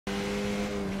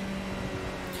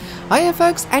Hiya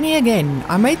folks, Annie again.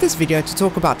 I made this video to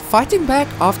talk about fighting back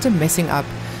after messing up.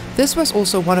 This was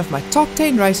also one of my top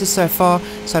 10 races so far,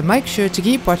 so make sure to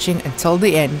keep watching until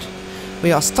the end.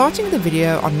 We are starting the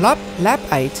video on lap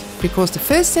 8 because the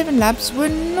first 7 laps were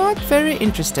not very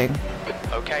interesting.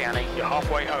 Okay Annie, you're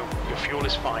halfway home. Your fuel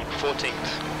is fine.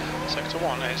 14th. Sector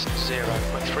 1 is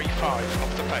 0.35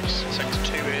 off the pace. Sector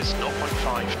 2 is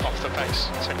 0.5 off the pace.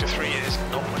 Sector 3 is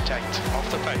 0.8 off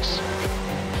the pace.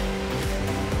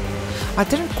 I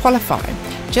didn't qualify.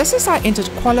 Just as I entered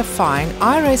qualifying,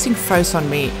 iRacing froze on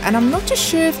me, and I'm not too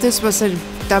sure if this was a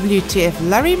WTF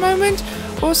Larry moment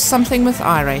or something with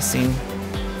iRacing.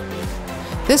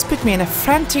 This put me in a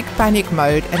frantic panic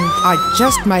mode, and I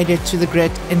just made it to the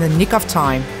grid in the nick of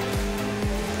time.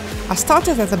 I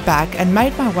started at the back and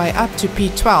made my way up to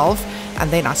P12,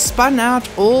 and then I spun out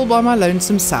all by my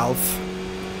lonesome self.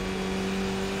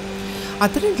 I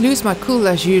didn't lose my cool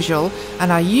as usual,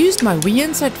 and I used my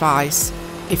Wien's advice.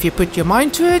 If you put your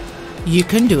mind to it, you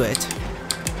can do it.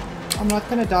 I'm not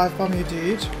gonna dive bomb you,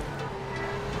 dude.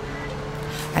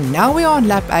 And now we are on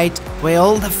lap 8, where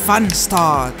all the fun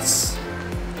starts.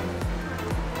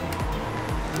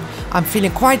 I'm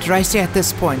feeling quite racy at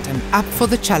this point and up for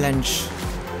the challenge.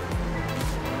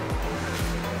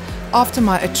 After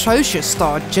my atrocious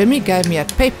start, Jimmy gave me a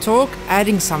pep talk,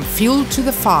 adding some fuel to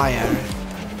the fire.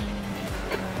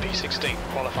 P16,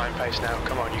 qualifying pace now.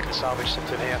 Come on, you can salvage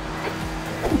something here.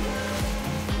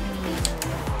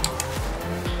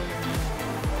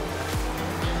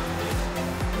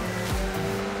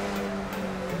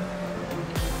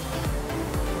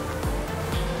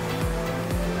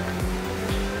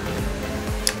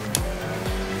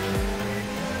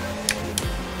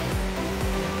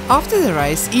 After the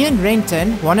race, Ian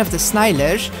Renton, one of the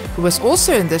Snailers, who was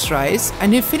also in this race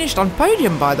and who finished on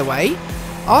podium by the way,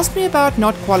 asked me about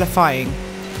not qualifying.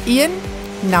 Ian,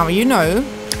 now you know.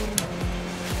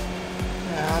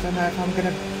 Yeah, I don't know if I'm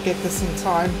gonna get this in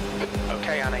time.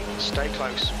 Okay Annie, stay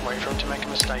close. Wait for him to make a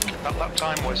mistake. That lap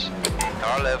time was...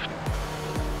 Car left.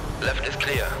 Left is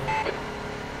clear.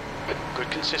 Good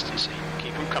consistency.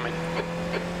 Keep him coming.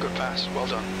 Good pass. Well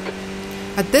done.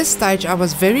 At this stage I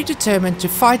was very determined to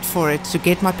fight for it to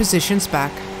get my positions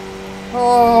back.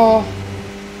 Oh.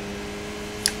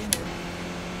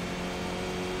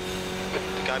 The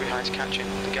guy behind's catching.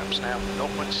 The gap's now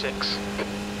 0.6.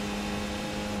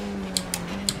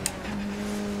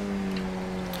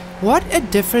 What a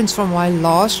difference from my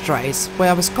last race, where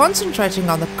I was concentrating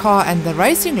on the car and the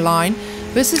racing line,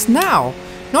 versus now,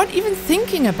 not even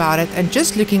thinking about it and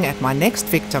just looking at my next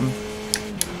victim.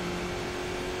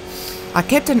 I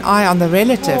kept an eye on the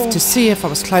relative to see if I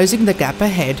was closing the gap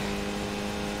ahead.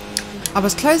 I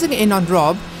was closing in on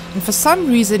Rob, and for some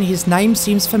reason his name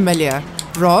seems familiar.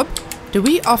 Rob, do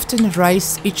we often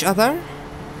race each other?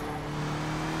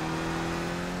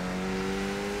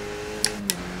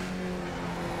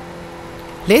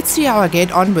 Let's see how I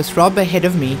get on with Rob ahead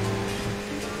of me.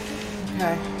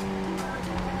 Okay.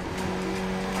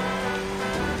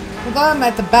 Although I'm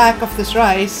at the back of this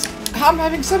race, I'm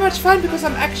having so much fun because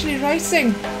I'm actually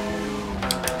racing.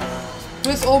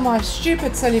 With all my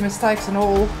stupid silly mistakes and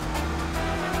all.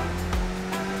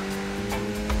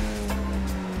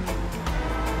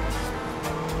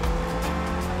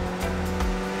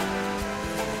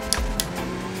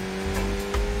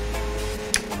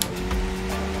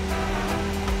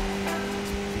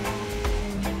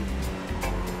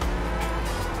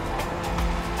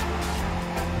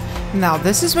 Now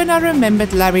this is when I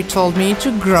remembered Larry told me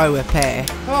to grow a pair.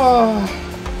 Oh.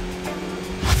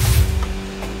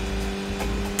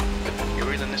 You're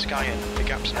reeling this guy in. The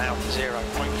gap's now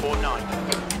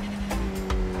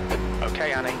 0.49.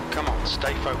 Okay Annie, come on,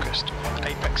 stay focused.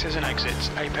 Apexes and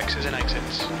exits, apexes and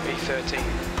exits. P13,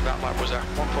 that lap was a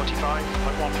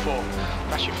 1:45.14.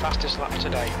 That's your fastest lap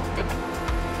today.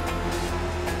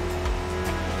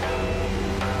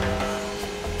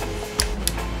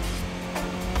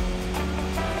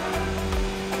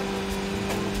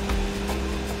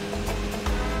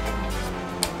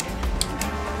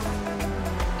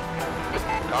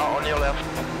 Car on your left.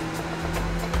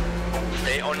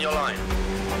 Stay on your line.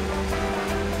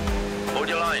 Hold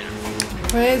your line.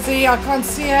 Where is he? I can't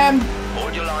see him.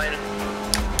 Hold your line.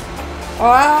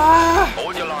 Ah!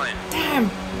 Hold your line. Damn.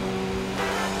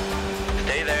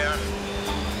 Stay there.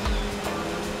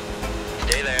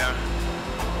 Stay there.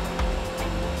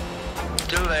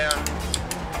 Still there.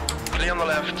 Clear on the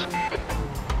left.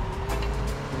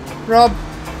 Rob.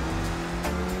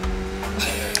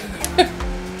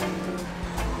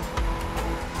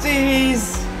 Jeez.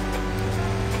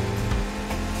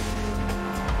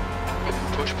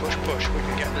 Push, push, push. We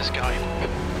can get this guy.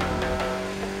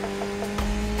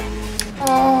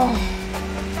 Oh.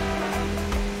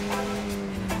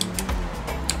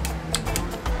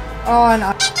 Oh, and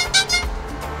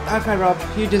okay, Rob,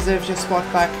 you deserve your spot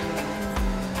back.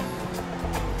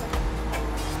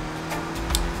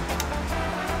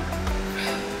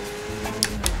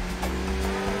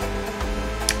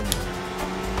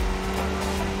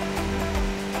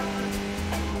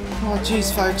 Oh,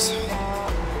 jeez, folks.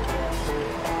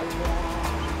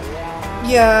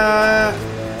 Yeah.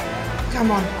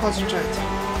 Come on, concentrate.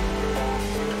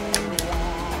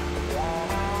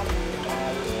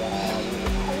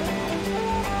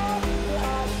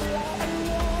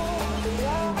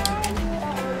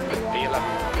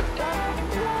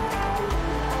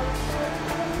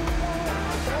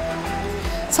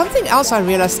 Something else I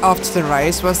realized after the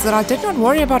race was that I did not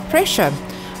worry about pressure.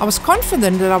 I was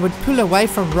confident that I would pull away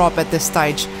from Rob at this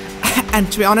stage.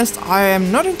 And to be honest, I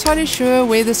am not entirely sure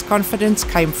where this confidence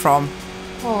came from.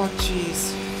 Oh,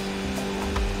 jeez.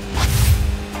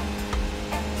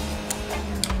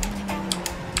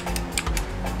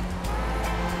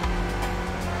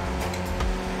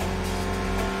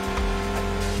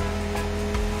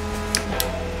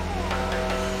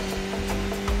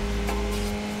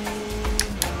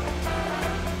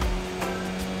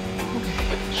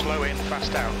 Slow in,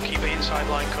 fast out. Keep the inside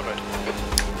line covered.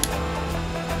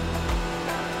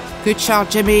 Good shout,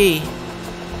 Jimmy.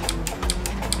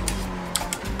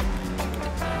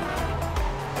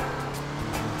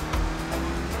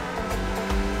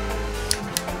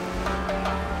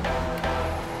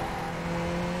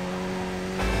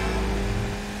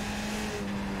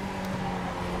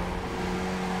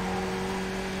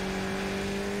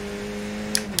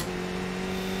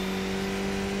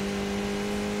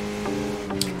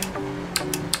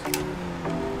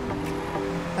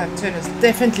 That turn is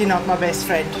definitely not my best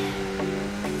friend.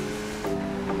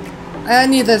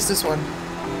 And neither is this one.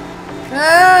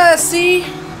 Ah, see?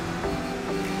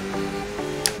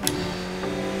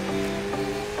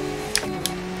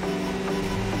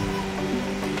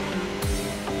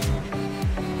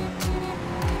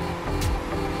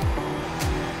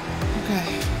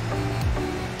 Okay.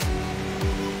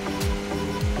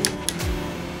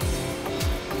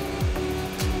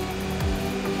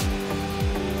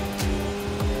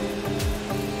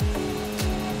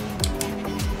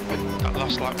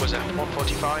 Last lap was at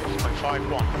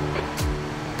 1:45.51.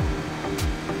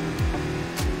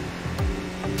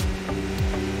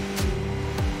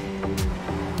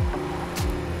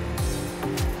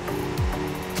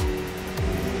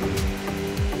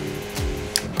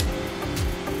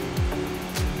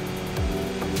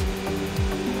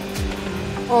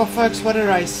 Oh, folks, what a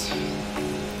race.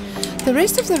 The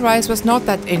rest of the race was not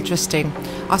that interesting.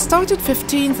 I started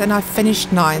 15th and I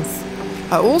finished 9th.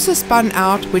 I also spun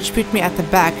out, which put me at the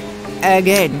back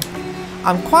again.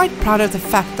 I'm quite proud of the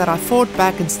fact that I fought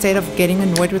back instead of getting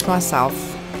annoyed with myself.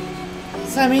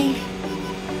 Sammy,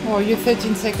 oh, you're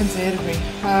 13 seconds ahead of me.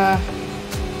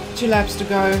 2 laps to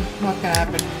go, not gonna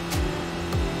happen.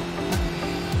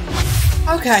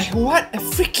 Okay, what a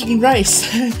freaking race.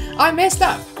 I messed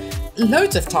up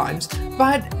loads of times,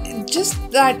 but just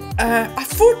that I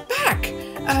fought back.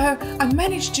 I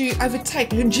managed to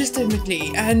overtake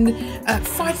legitimately and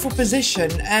fight for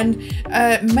position and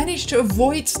managed to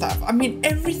avoid stuff. I mean,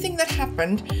 everything that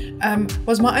happened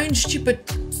was my own stupid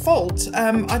fault.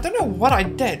 I don't know what I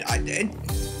did.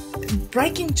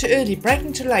 Braking too early,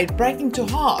 braking too late, braking too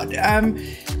hard.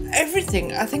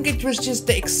 Everything. I think it was just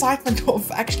the excitement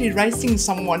of actually racing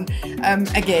someone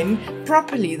again,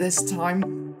 properly this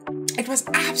time. It was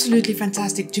absolutely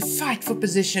fantastic to fight for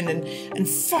position and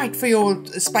fight for your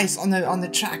space on the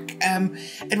track.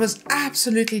 It was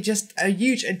absolutely just a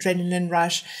huge adrenaline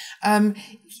rush.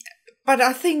 But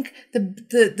I think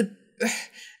the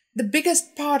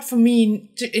biggest part for me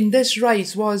in this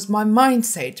race was my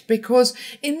mindset, because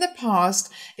in the past,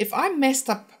 if I messed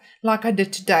up like I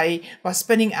did today by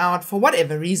spinning out for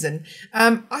whatever reason,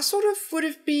 I sort of would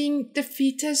have been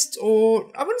defeatist, or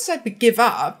I wouldn't say give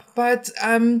up, but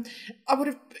I would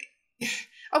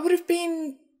have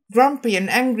been grumpy and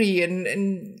angry and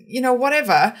you know,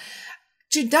 whatever.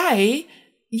 Today,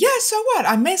 yeah, so what?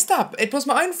 I messed up. It was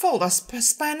my own fault. I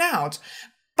span out.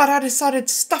 But I decided,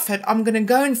 stuff it, I'm going to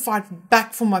go and fight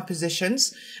back for my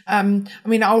positions. I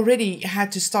mean, I already had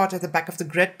to start at the back of the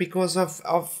grid because of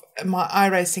my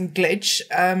iRacing glitch,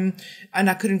 and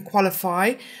I couldn't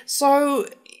qualify. So,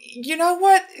 you know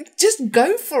what? Just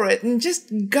go for it and just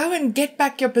go and get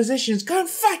back your positions. Go and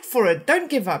fight for it. Don't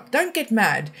give up. Don't get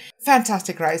mad.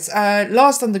 Fantastic race.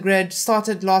 Last on the grid,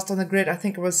 started last on the grid. I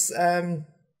think it was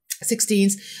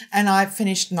 16th, and I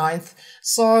finished 9th.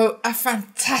 So a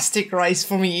fantastic race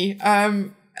for me.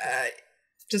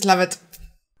 Just love it.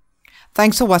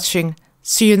 Thanks for watching.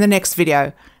 See you in the next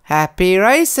video. Happy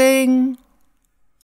racing!